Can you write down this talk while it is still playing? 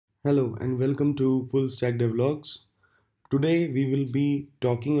Hello and welcome to Full Stack Devlogs. Today we will be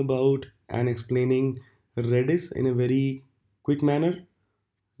talking about and explaining Redis in a very quick manner.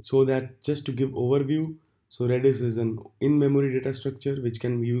 So that just to give overview, so Redis is an in-memory data structure which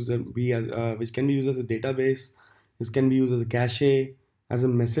can be used which can be used as a database. This can be used as a cache, as a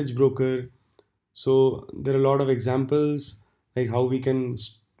message broker. So there are a lot of examples like how we can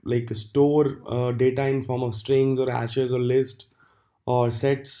store data in form of strings or hashes or list or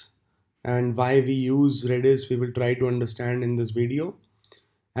sets, and why we use Redis we will try to understand in this video.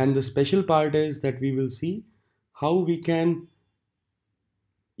 And the special part is that we will see how we can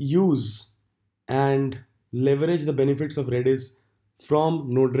use and leverage the benefits of Redis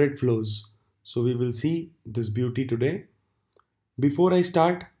from Node-RED flows. So we will see this beauty today. Before I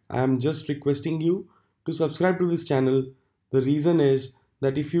start, I am just requesting you to subscribe to this channel. The reason is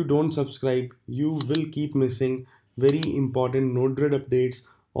that if you don't subscribe, you will keep missing very important Node-RED updates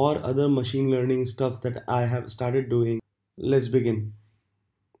or other machine learning stuff that I have started doing. Let's begin.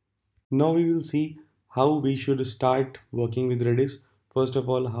 Now we will see how we should start working with Redis. First of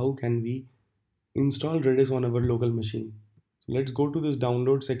all, how can we install Redis on our local machine? So let's go to this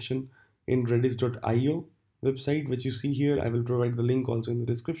download section in redis.io website, which you see here. I will provide the link also in the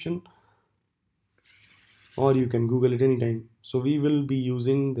description, or you can Google it anytime. So we will be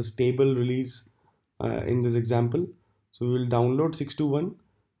using the stable release in this example. So we will download 621.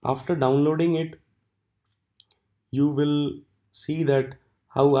 After downloading it, you will see that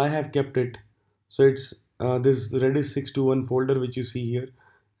how I have kept it. So it's this Redis 621 folder which you see here,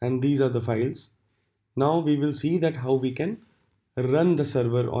 and these are the files. Now we will see that how we can run the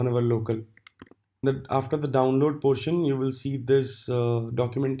server on our local. That after the download portion, you will see this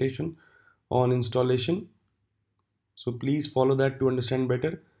documentation on installation. So please follow that to understand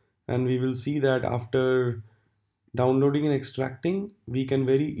better. And we will see that after downloading and extracting, we can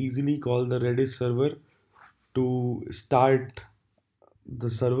very easily call the Redis server to start the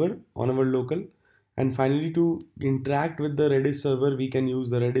server on our local. And finally, to interact with the Redis server, we can use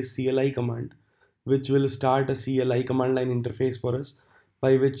the Redis CLI command, which will start a CLI command line interface for us,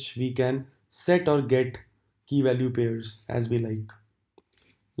 by which we can set or get key value pairs as we like.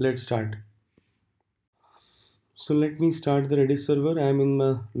 Let's start. So let me start the Redis server. I am in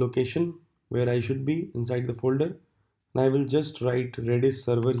my location where I should be inside the folder, and I will just write Redis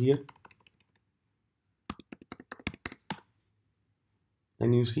server here,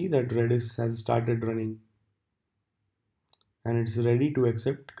 and you see that Redis has started running and it's ready to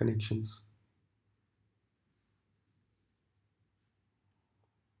accept connections.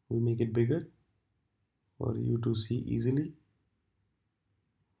 We'll make it bigger for you to see easily.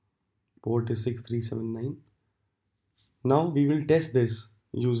 Port is 6379. Now we will test this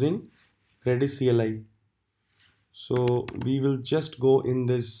using Redis CLI. So we will just go in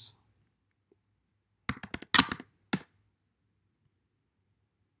this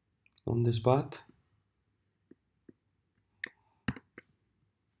on this path,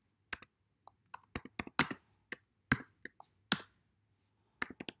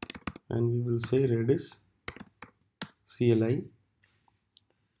 and we will say Redis CLI,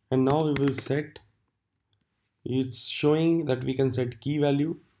 and now we will set, it's showing that we can set key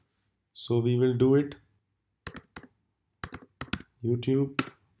value, so we will do it. YouTube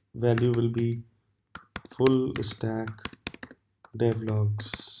value will be full stack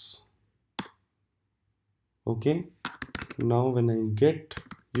devlogs. Okay, now when I get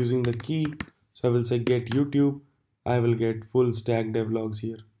using the key, so I will say get YouTube, I will get full stack devlogs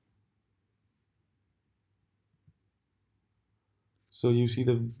here. So you see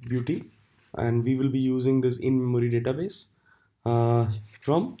the beauty, and we will be using this in-memory database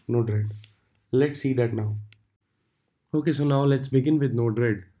from Node-RED. Let's see that now. Okay, so now let's begin with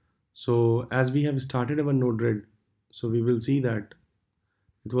Node-RED. So as we have started our Node-RED, so we will see that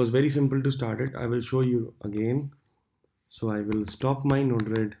it was very simple to start it. I will show you again. So I will stop my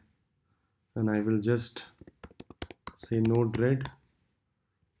Node-RED and I will just say Node-RED,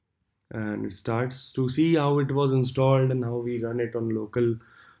 and it starts. To see how it was installed and how we run it on local,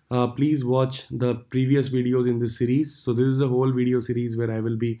 please watch the previous videos in this series. So this is a whole video series where I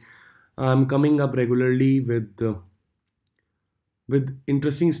will be coming up regularly with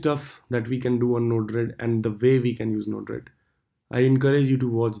interesting stuff that we can do on Node-RED and the way we can use Node-RED. I encourage you to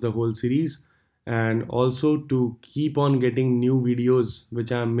watch the whole series, and also to keep on getting new videos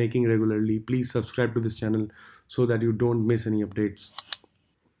which I am making regularly. Please subscribe to this channel so that you don't miss any updates.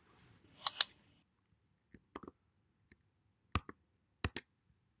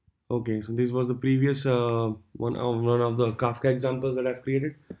 Okay, so this was the previous one of the Kafka examples that I've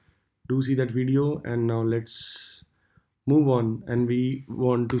created. Do see that video, and now let's move on, and we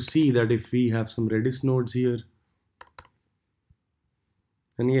want to see that if we have some Redis nodes here,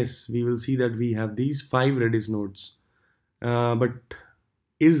 and yes, we will see that we have these 5 Redis nodes. But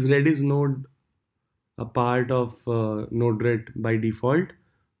is Redis node a part of node-red by default?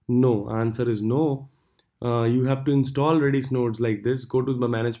 No, answer is no. You have to install Redis nodes like this. Go to the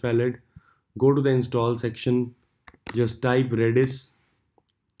manage palette, go to the install section, just type Redis.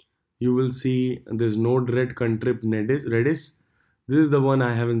 You will see this node-red contrib Redis. This is the one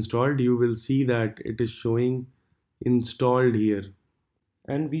I have installed. You will see that it is showing installed here.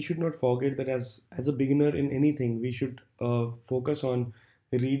 And we should not forget that as a beginner in anything, we should focus on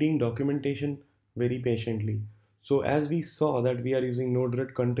reading documentation very patiently. So as we saw that we are using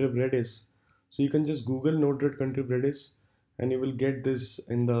node-red contrib redis, so you can just google node-red contrib redis, and you will get this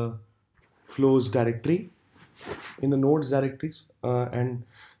in the flows directory, in the nodes directories, and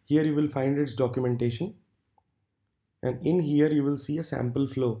here you will find its documentation, and in here you will see a sample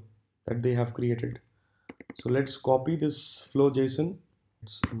flow that they have created. So let's copy this flow JSON.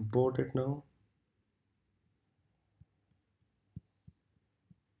 Let's import it now.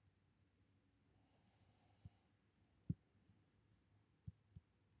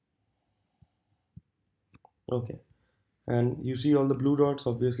 Okay, and you see all the blue dots.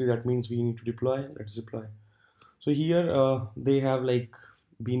 Obviously that means we need to deploy. Let's deploy. So here they have like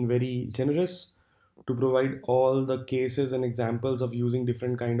been very generous to provide all the cases and examples of using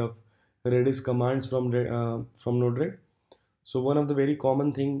different kind of Redis commands from Node-RED. So one of the very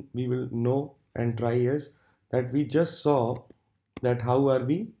common thing we will know and try is that we just saw that how are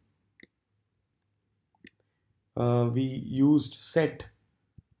we used set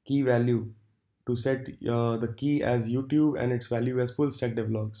key value to set the key as YouTube and its value as full stack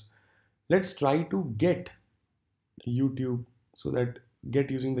devlogs. Let's try to get YouTube, so that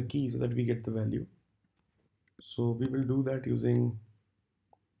get using the key so that we get the value. So we will do that using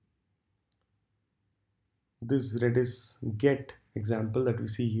this Redis get example that we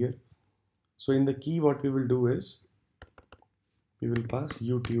see here. So in the key, what we will do is we will pass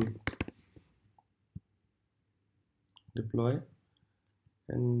YouTube, deploy,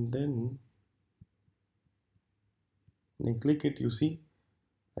 and then when I click it, you see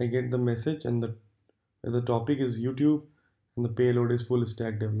I get the message, and the topic is YouTube and the payload is full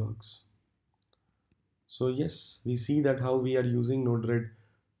stack devlogs. So yes, we see that how we are using Node-RED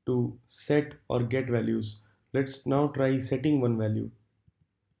to set or get values. Let's now try setting one value.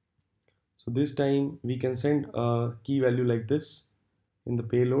 So this time we can send a key value like this in the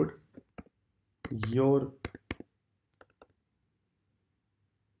payload. Your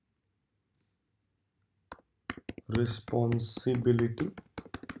responsibility.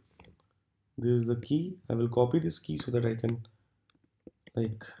 This is the key. I will copy this key so that I can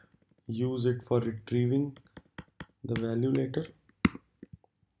like use it for retrieving the value later.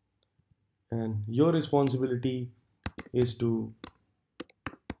 And your responsibility is to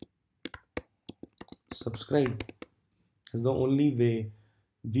subscribe. It's the only way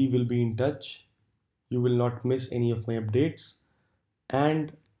we will be in touch. You will not miss any of my updates,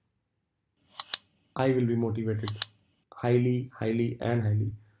 and I will be motivated highly, highly, and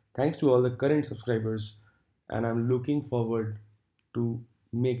highly. Thanks to all the current subscribers, and I'm looking forward to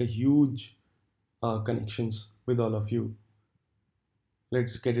make a huge connections with all of you.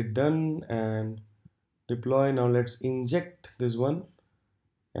 Let's get it done and deploy. Now let's inject this one,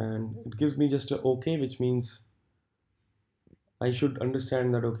 and it gives me just a OK, which means I should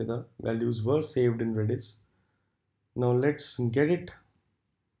understand that okay, the values were saved in Redis. Now let's get it.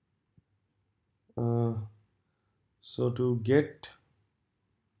 So to get,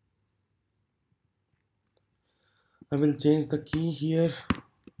 I will change the key here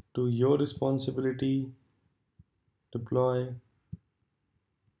to your responsibility, deploy,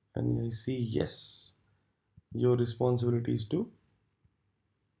 and I see yes, your responsibility is to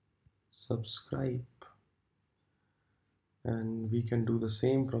subscribe, and we can do the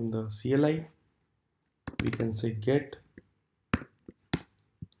same from the CLI. We can say get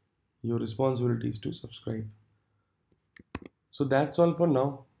your responsibility is to subscribe. So that's all for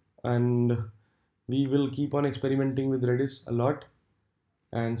now, and we will keep on experimenting with Redis a lot,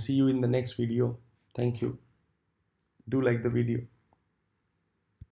 and see you in the next video. Thank you. Do like the video.